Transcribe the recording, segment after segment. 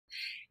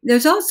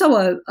There's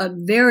also a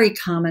very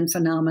common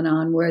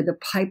phenomenon where the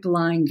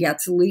pipeline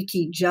gets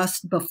leaky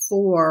just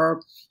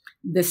before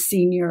the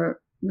senior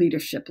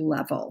leadership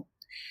level.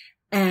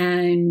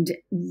 And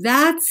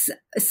that's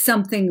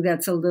something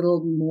that's a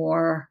little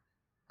more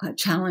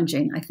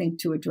challenging, I think,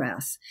 to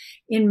address.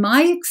 In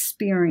my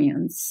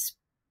experience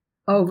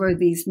over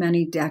these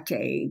many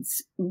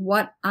decades,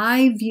 what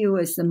I view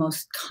as the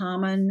most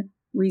common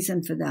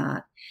reason for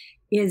that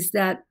is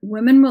that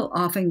women will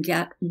often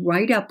get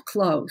right up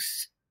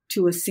close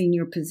to a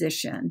senior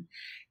position.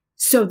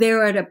 So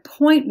they're at a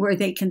point where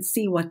they can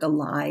see what the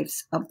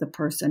lives of the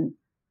person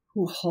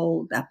who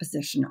hold that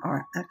position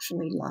are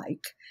actually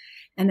like.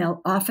 And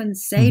they'll often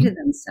say to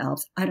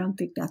themselves, I don't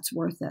think that's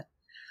worth it.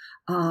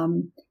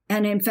 And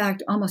in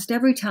fact, almost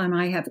every time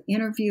I have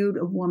interviewed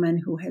a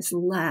woman who has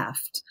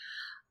left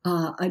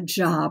a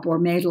job or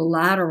made a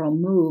lateral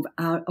move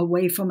out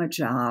away from a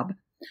job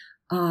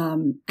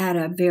at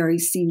a very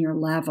senior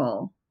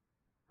level,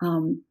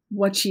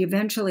 what she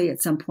eventually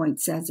at some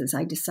point says is,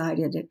 I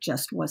decided it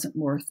just wasn't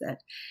worth it.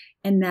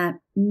 And that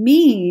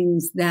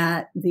means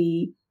that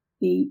the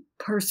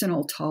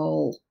personal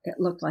toll it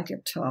looked like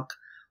it took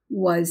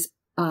was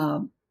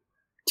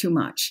too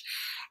much.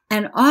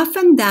 And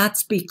often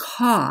that's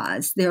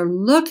because they're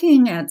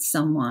looking at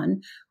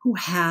someone who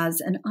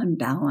has an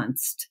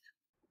unbalanced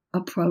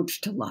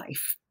approach to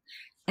life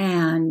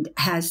and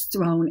has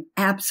thrown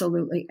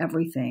absolutely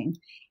everything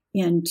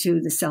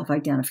into the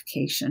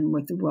self-identification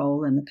with the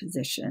role and the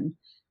position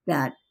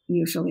that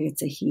usually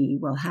it's a he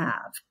will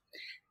have.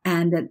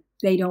 And that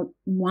they don't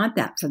want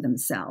that for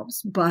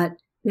themselves, but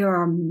there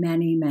are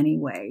many, many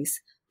ways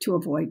to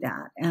avoid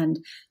that. And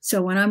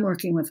so when I'm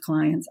working with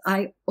clients,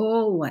 I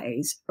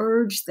always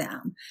urge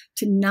them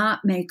to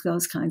not make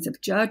those kinds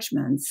of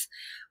judgments,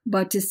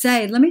 but to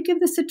say, let me give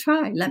this a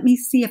try. Let me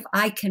see if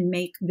I can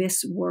make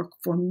this work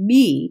for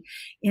me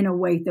in a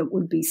way that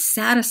would be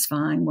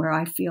satisfying, where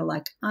I feel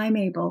like I'm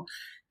able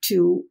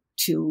to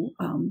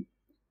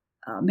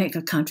make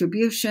a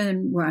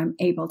contribution, where I'm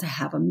able to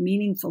have a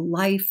meaningful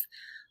life,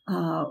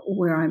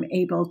 where I'm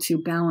able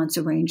to balance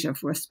a range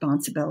of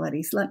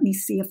responsibilities. Let me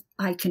see if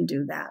I can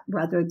do that,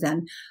 rather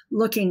than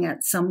looking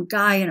at some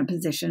guy in a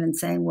position and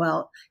saying,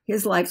 well,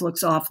 his life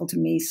looks awful to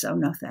me, so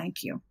no thank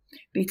you.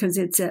 Because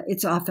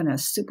it's often a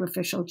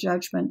superficial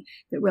judgment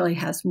that really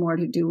has more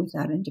to do with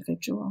that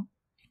individual.